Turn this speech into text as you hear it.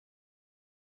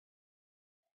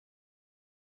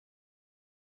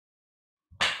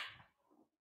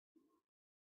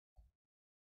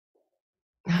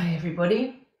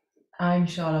everybody. I'm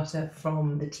Charlotte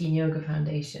from the Teen Yoga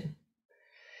Foundation.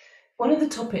 One of the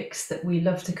topics that we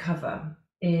love to cover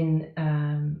in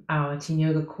our Teen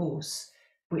Yoga course,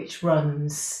 which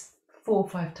runs 4 or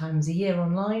 5 times a year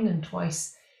online and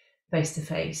twice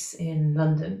face-to-face in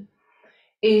London,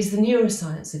 is the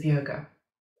neuroscience of yoga.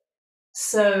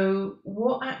 So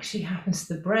what actually happens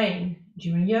to the brain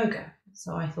during yoga?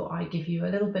 So I thought I'd give you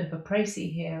a little bit of a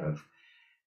précis here of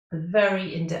a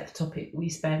very in-depth topic we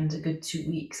spend a good 2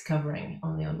 weeks covering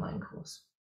on the online course.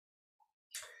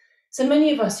 So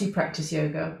many of us who practice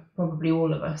yoga, probably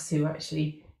all of us who are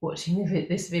actually watching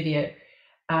this video,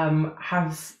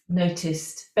 have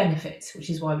noticed benefits, which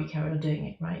is why we carry on doing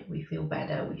it, right? We feel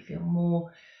better, we feel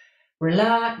more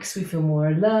relaxed, we feel more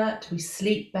alert, we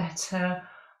sleep better.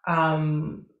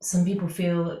 Some people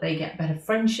feel that they get better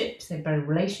friendships, they have better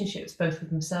relationships, both with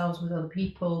themselves, with other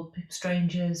people,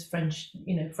 strangers,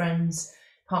 friends,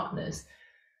 partners.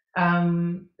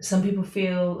 Some people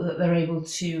feel that they're able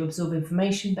to absorb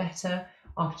information better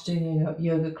after doing a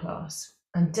yoga class.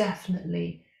 And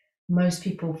definitely most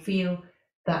people feel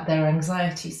that their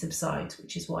anxiety subsides,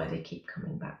 which is why they keep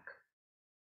coming back.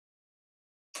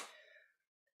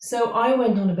 So I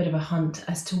went on a bit of a hunt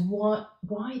as to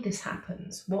why this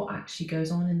happens, what actually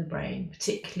goes on in the brain,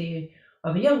 particularly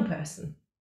of a young person.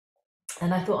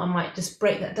 And I thought I might just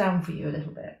break that down for you a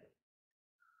little bit.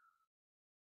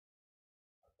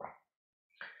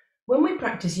 When we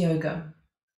practice yoga,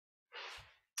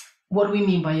 what do we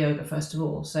mean by yoga, first of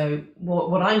all? So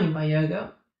what I mean by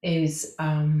yoga is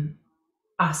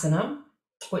asana,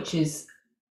 which is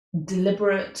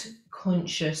deliberate,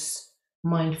 conscious,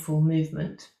 mindful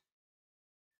movement.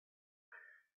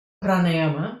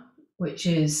 Pranayama, which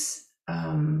is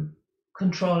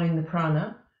controlling the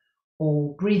prana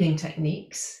or breathing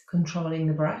techniques, controlling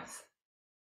the breath.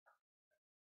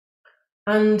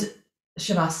 And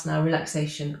shavasana,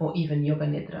 relaxation, or even yoga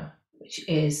nidra, which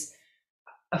is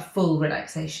a full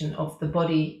relaxation of the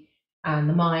body and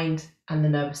the mind and the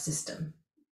nervous system.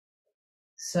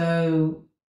 So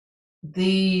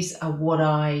these are what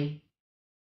I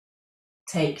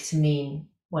take to mean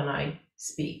when I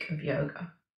speak of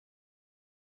yoga.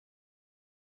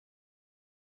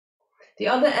 The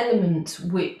other element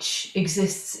which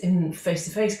exists in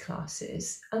face-to-face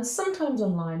classes, and sometimes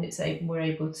online we're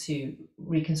able to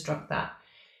reconstruct that,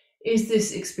 is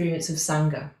this experience of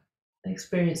sangha, an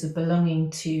experience of belonging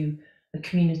to a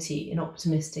community, an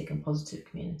optimistic and positive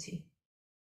community.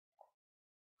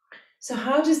 So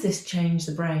how does this change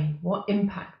the brain? What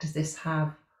impact does this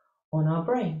have on our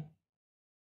brain?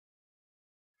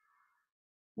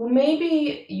 Well,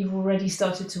 maybe you've already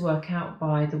started to work out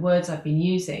by the words I've been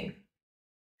using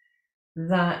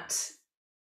that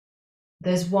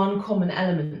there's one common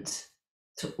element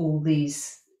to all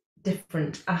these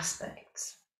different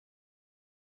aspects,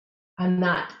 and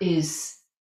that is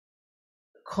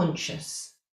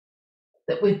conscious,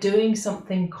 that we're doing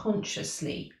something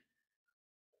consciously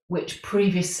which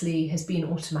previously has been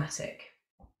automatic.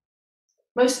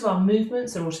 Most of our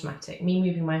movements are automatic. Me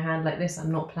moving my hand like this,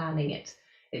 I'm not planning it.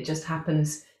 It just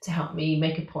happens to help me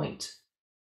make a point.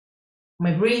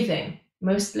 My breathing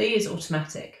mostly is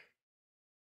automatic.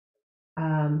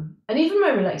 And even my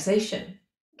relaxation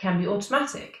can be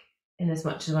automatic, in as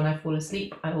much as when I fall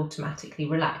asleep, I automatically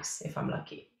relax if I'm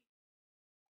lucky.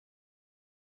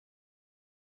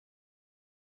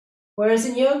 Whereas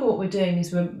in yoga, what we're doing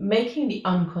is we're making the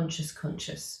unconscious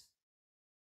conscious.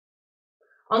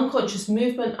 Unconscious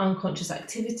movement, unconscious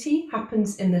activity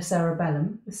happens in the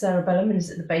cerebellum. The cerebellum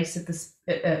is at the base of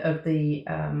the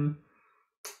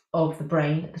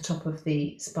brain, at the top of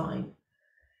the spine.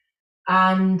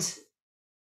 And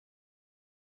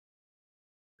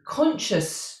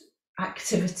conscious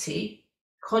activity,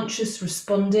 conscious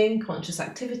responding, conscious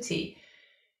activity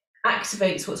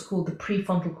activates what's called the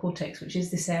prefrontal cortex, which is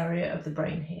this area of the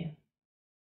brain here.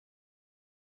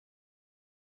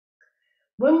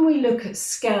 When we look at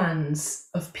scans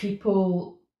of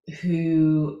people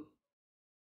who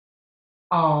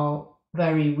are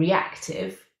very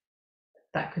reactive,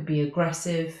 that could be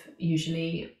aggressive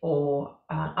usually, or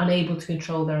unable to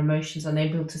control their emotions,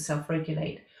 unable to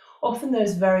self-regulate, often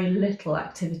there's very little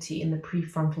activity in the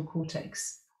prefrontal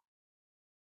cortex.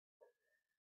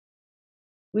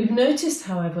 We've noticed,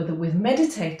 however, that with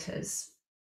meditators,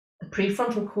 the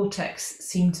prefrontal cortex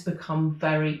seems to become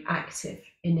very active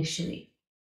initially.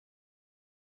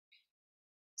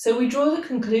 So we draw the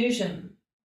conclusion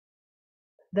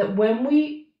that when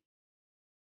we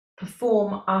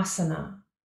perform asana,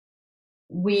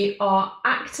 we are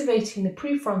activating the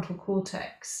prefrontal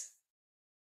cortex.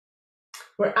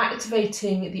 We're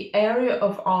activating the area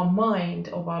of our mind,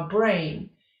 of our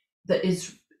brain, that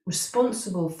is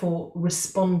responsible for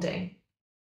responding.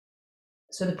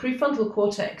 So the prefrontal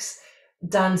cortex,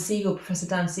 Professor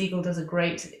Dan Siegel does a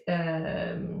great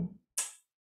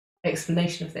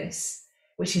explanation of this,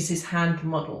 which is his hand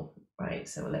model, right?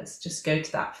 So let's just go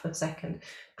to that for a second.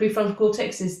 Prefrontal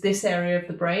cortex is this area of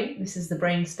the brain. This is the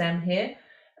brain stem here.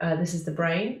 This is the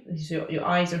brain. Your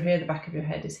eyes are here, the back of your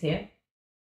head is here.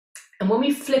 And when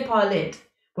we flip our lid,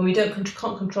 when we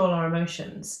can't control our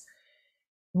emotions,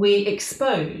 we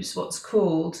expose what's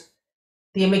called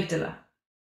the amygdala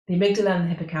and the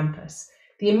hippocampus.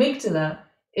 The amygdala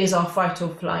is our fight or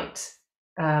flight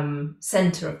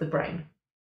center of the brain.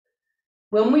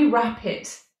 When we wrap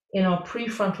it in our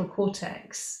prefrontal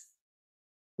cortex,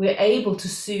 we're able to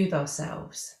soothe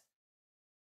ourselves.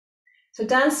 So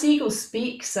Dan Siegel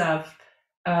speaks of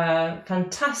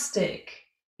fantastic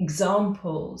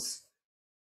examples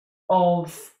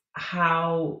of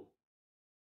how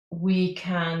we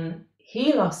can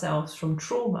heal ourselves from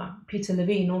trauma. Peter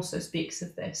Levine also speaks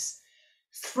of this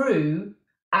through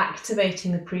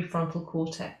activating the prefrontal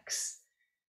cortex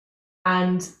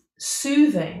and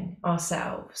soothing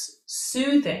ourselves,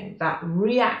 soothing that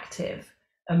reactive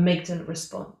amygdala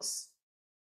response.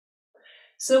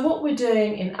 So what we're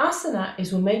doing in asana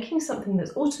is we're making something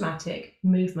that's automatic,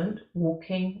 movement,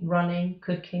 walking, running,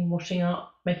 cooking, washing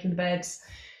up, making the beds.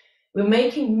 We're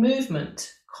making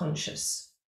movement conscious.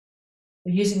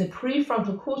 We're using the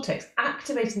prefrontal cortex,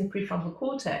 activating the prefrontal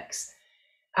cortex,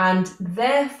 and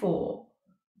therefore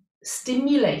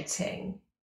stimulating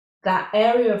that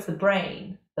area of the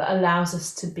brain that allows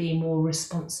us to be more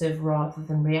responsive rather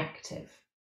than reactive.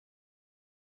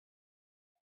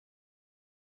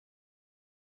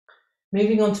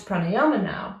 Moving on to pranayama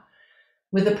now.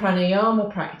 With the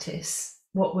pranayama practice,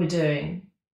 what we're doing,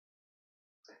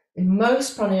 in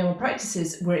most pranayama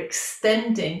practices, we're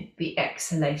extending the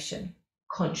exhalation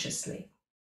consciously.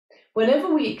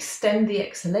 Whenever we extend the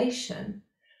exhalation,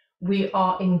 we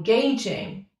are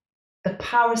engaging the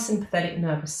parasympathetic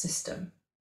nervous system,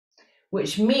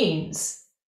 which means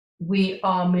we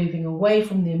are moving away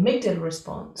from the amygdala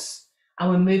response and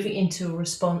we're moving into a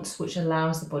response which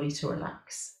allows the body to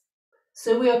relax.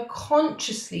 So we are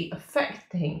consciously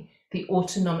affecting the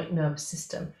autonomic nervous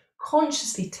system,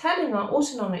 consciously telling our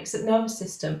autonomic nervous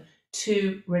system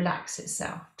to relax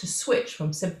itself, to switch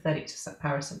from sympathetic to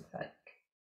parasympathetic.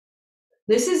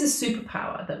 This is a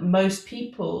superpower that most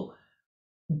people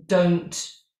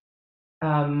don't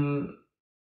have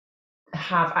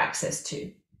access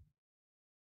to.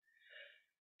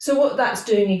 So what that's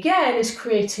doing again is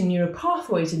creating neural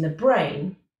pathways in the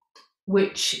brain,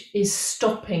 which is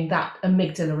stopping that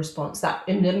amygdala response, that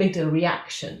amygdala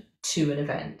reaction to an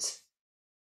event.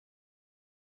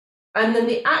 And then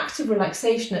the active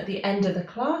relaxation at the end of the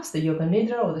class, the yoga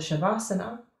nidra or the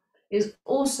shavasana, is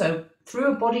also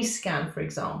through a body scan, for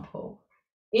example,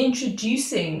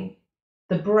 introducing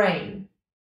the brain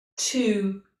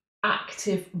to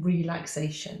active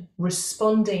relaxation,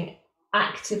 responding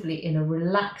actively in a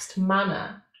relaxed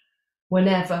manner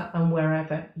whenever and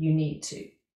wherever you need to.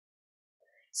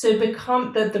 So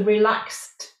the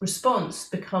relaxed response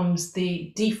becomes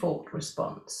the default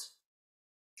response.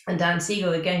 And Dan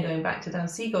Siegel, again, going back to Dan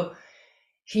Siegel,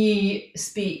 he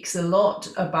speaks a lot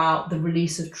about the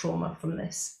release of trauma from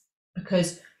this,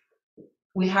 because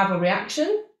we have a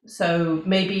reaction. So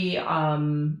maybe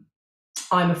I'm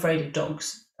afraid of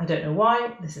dogs. I don't know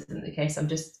why. This isn't the case. I'm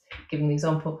just giving an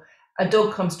example. A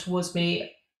dog comes towards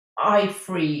me. I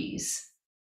freeze.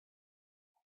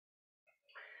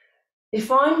 If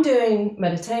I'm doing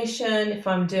meditation, if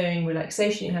I'm doing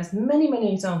relaxation, it has many,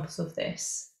 many examples of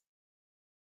this.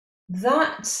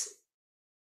 That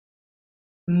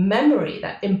memory,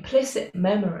 that implicit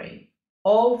memory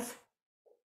of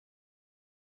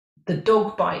the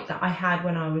dog bite that I had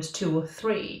when I was 2 or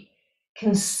 3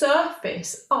 can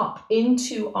surface up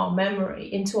into our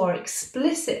memory, into our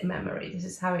explicit memory. This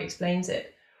is how he explains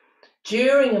it.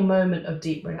 During a moment of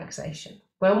deep relaxation,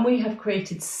 when we have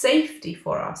created safety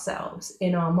for ourselves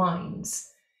in our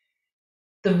minds,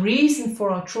 the reason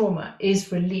for our trauma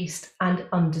is released and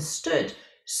understood,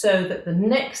 so that the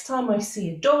next time I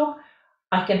see a dog,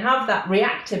 I can have that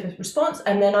reactive response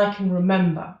and then I can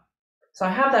remember. So I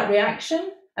have that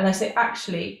reaction and I say,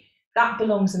 actually, that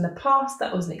belongs in the past.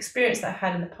 That was an experience that I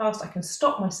had in the past. I can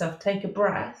stop myself, take a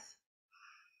breath,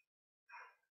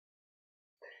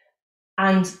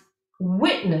 and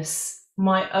witness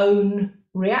my own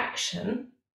reaction,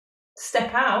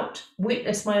 step out,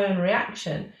 witness my own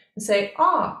reaction, and say,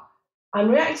 I'm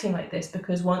reacting like this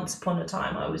because once upon a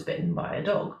time I was bitten by a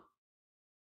dog.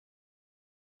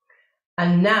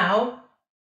 And now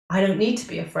I don't need to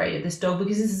be afraid of this dog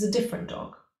because this is a different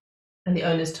dog. and the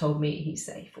owner's told me he's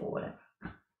safe or whatever.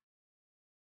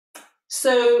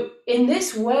 So in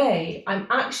this way, I'm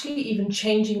actually even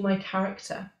changing my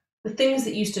character. The things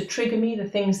that used to trigger me, the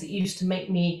things that used to make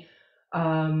me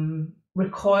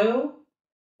recoil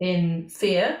in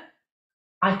fear,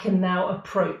 I can now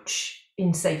approach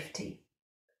in safety.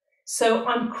 So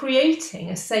I'm creating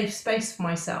a safe space for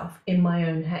myself in my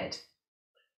own head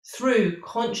through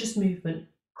conscious movement,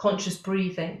 conscious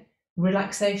breathing,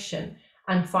 relaxation,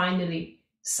 and finally,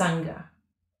 Sangha.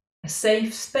 A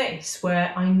safe space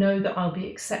where I know that I'll be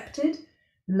accepted,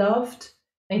 loved,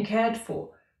 and cared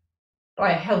for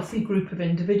by a healthy group of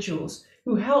individuals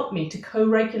who help me to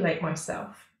co-regulate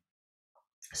myself.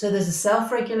 So there's a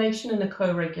self-regulation and a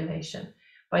co-regulation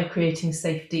by creating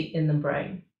safety in the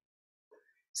brain.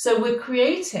 So we're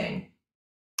creating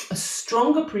a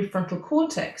stronger prefrontal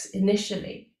cortex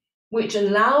initially, which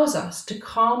allows us to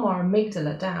calm our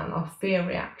amygdala down, our fear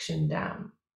reaction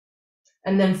down.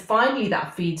 And then finally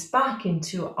that feeds back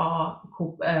into our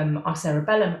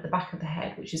cerebellum at the back of the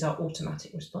head, which is our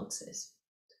automatic responses.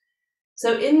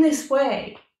 So in this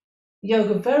way,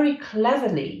 yoga very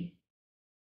cleverly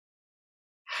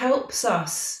helps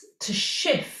us to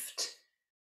shift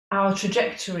our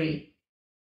trajectory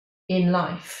in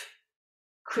life,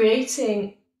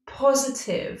 creating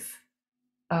positive,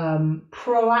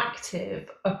 proactive,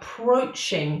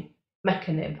 approaching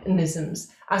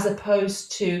mechanisms as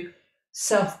opposed to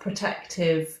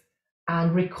self-protective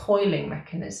and recoiling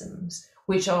mechanisms,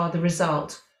 which are the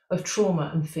result of trauma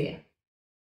and fear.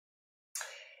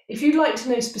 If you'd like to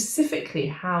know specifically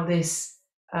how this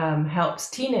helps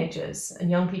teenagers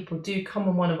and young people, do come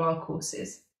on one of our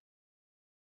courses.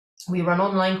 We run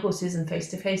online courses and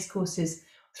face-to-face courses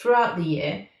throughout the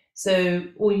year. So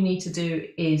all you need to do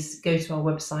is go to our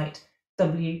website,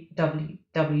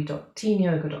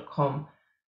 www.teenyoga.com,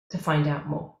 to find out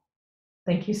more.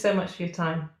 Thank you so much for your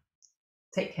time.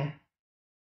 Take care.